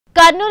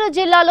కర్నూలు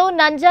జిల్లాలో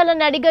నంజాల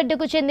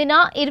నడిగడ్డకు చెందిన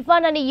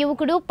ఇర్ఫాన్ అనే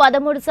యువకుడు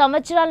 13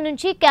 సంవత్సరాల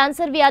నుంచి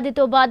క్యాన్సర్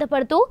వ్యాధితో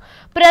బాధపడుతూ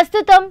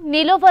ప్రస్తుతం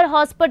నిలోఫర్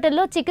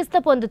హాస్పిటల్లో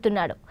చికిత్స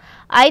పొందుతున్నాడు.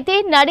 అయితే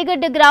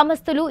నడిగడ్డ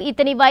గ్రామస్తులు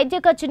ఇతని వైద్య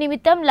ఖర్చు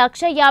నిమిత్తం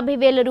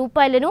 1,50,000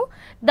 రూపాయలను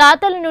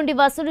దాతల నుండి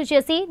వసూలు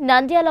చేసి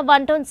Nandyal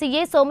 1 town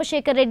CI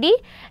Somashekar Reddy,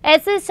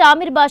 SI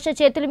Shameer బాషా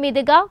చేతుల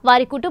మీదుగా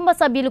వారి కుటుంబ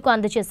సభ్యులకు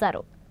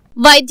అందజేశారు.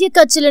 వైద్య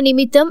ఖర్చుల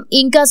నిమిత్తం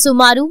ఇంకా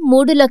సుమారు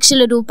 3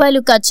 లక్షల రూపాయలు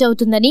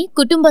ఖర్చవుతుందని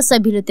కుటుంబ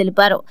సభ్యులు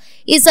తెలిపారు.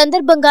 ఈ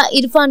సందర్భంగా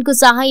ఇర్ఫాన్ కు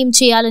సహాయం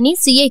చేయాలని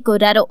సీఐ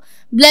కోరారు.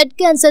 బ్లడ్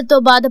క్యాన్సర్ తో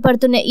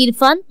బాధపడుతున్న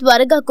ఇర్ఫాన్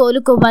త్వరగా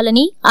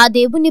కోలుకోవాలని ఆ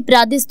దేవుణ్ణి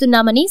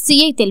ప్రార్థిస్తున్నామని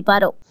సీఐ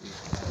తెలిపారు.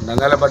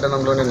 నంద్యాల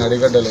పట్టణంలోని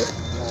నడిగడ్డలో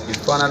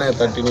ఇర్ఫాన్ అనే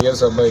 13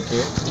 ఇయర్స్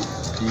అబ్బాయికి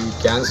ఈ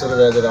క్యాన్సర్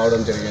వ్యాధి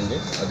రావడం జరిగింది.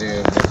 అది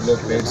బ్లడ్లో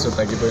ప్లేట్స్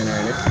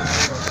తగ్గిపోయినాయని,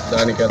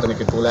 దానికి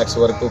అతనికి 2 lakhs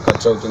వరకు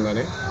ఖర్చు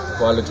అవుతుందని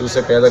వాళ్ళు చూసే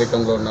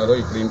పేదరికంలో ఉన్నారు.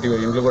 ఇప్పుడు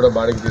ఇండ్లు కూడా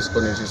బాడికి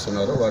తీసుకొని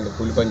నివసిస్తున్నారు. వాళ్ళు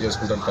కూలి పని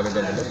చేసుకుంటారు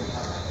తల్లిదండ్రులు.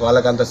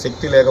 వాళ్ళకి అంత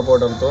శక్తి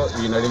లేకపోవడంతో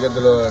ఈ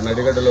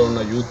నడిగడ్డలో ఉన్న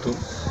యూత్,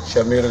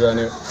 షమీర్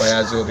కానీ,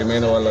 ఫయాజ్,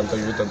 రిమైన్ వాళ్ళంతా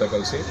యూత్ అంతా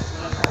కలిసి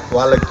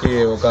వాళ్ళకి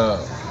ఒక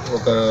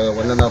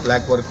 1.5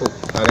 lakh వరకు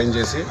అరేంజ్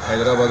చేసి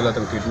హైదరాబాద్లో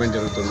అతనికి ట్రీట్మెంట్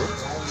జరుగుతుంది.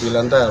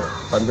 వీళ్ళంతా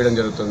పంపించడం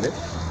జరుగుతుంది.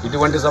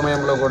 ఇటువంటి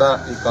సమయంలో కూడా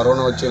ఈ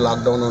కరోనా వచ్చి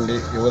లాక్డౌన్ ఉండి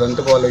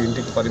ఎవరంతకు వాళ్ళు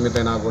ఇంటికి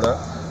పరిమితైనా కూడా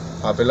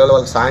ఆ పిల్లలు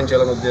వాళ్ళకి సాయం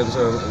చేయాలనే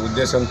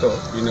ఉద్దేశంతో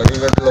ఈ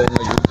నడిగడ్డలో ఉన్న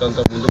యూత్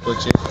అంతా ముందుకు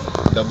వచ్చి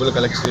డబ్బులు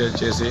కలెక్ట్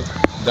చేసి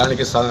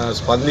దానికి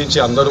స్పందించి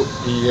అందరూ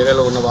ఈ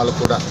ఏరియాలో ఉన్న వాళ్ళు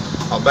కూడా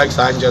అబ్బాయికి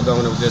సాయం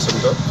చేద్దామనే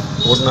ఉద్దేశంతో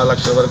 3.5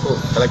 లక్షల వరకు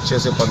కలెక్ట్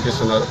చేసి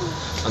పంపిస్తున్నారు.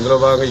 అందులో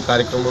భాగంగా ఈ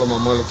కార్యక్రమంలో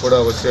మమ్మల్ని కూడా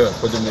వస్తే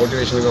కొద్దిగా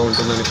మోటివేషన్గా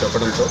ఉంటుందని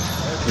చెప్పడంతో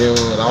మేము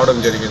రావడం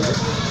జరిగింది.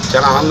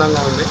 చాలా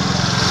ఆనందంగా ఉంది.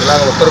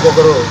 ఇలాగ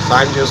ఒకరికొకరు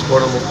సాయం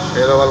చేసుకోవడము,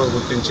 పేదవాళ్ళని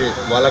గుర్తించి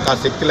వాళ్ళకి ఆ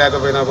శక్తి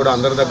లేకపోయినా కూడా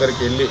అందరి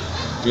దగ్గరికి వెళ్ళి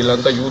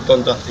వీళ్ళంతా యూత్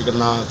అంతా ఇక్కడ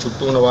నా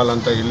చుట్టూ ఉన్న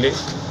వాళ్ళంతా వెళ్ళి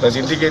ప్రతి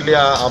ఇంటికి వెళ్ళి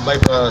ఆ అబ్బాయి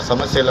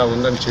సమస్య ఇలా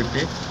ఉందని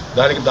చెప్పి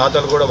దానికి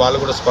దాతలు కూడా వాళ్ళు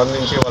కూడా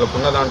స్పందించి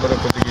వాళ్ళకున్న దాంట్లోనే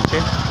కొద్దిగా ఇచ్చి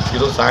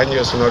ఈరోజు సాయం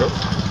చేస్తున్నాడు.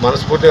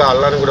 మనస్ఫూర్తిగా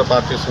అల్లాని కూడా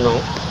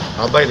ప్రార్థిస్తున్నాము.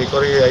 అబ్బాయి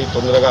రికవరీ అయ్యి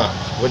తొందరగా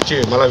వచ్చి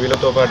మళ్ళీ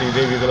వీళ్ళతో పాటు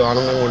ఇదే వీధిలో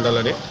ఆనందంగా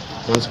ఉండాలని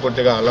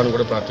మనస్ఫూర్తిగా అల్లాని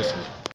కూడా ప్రార్థిస్తున్నాం.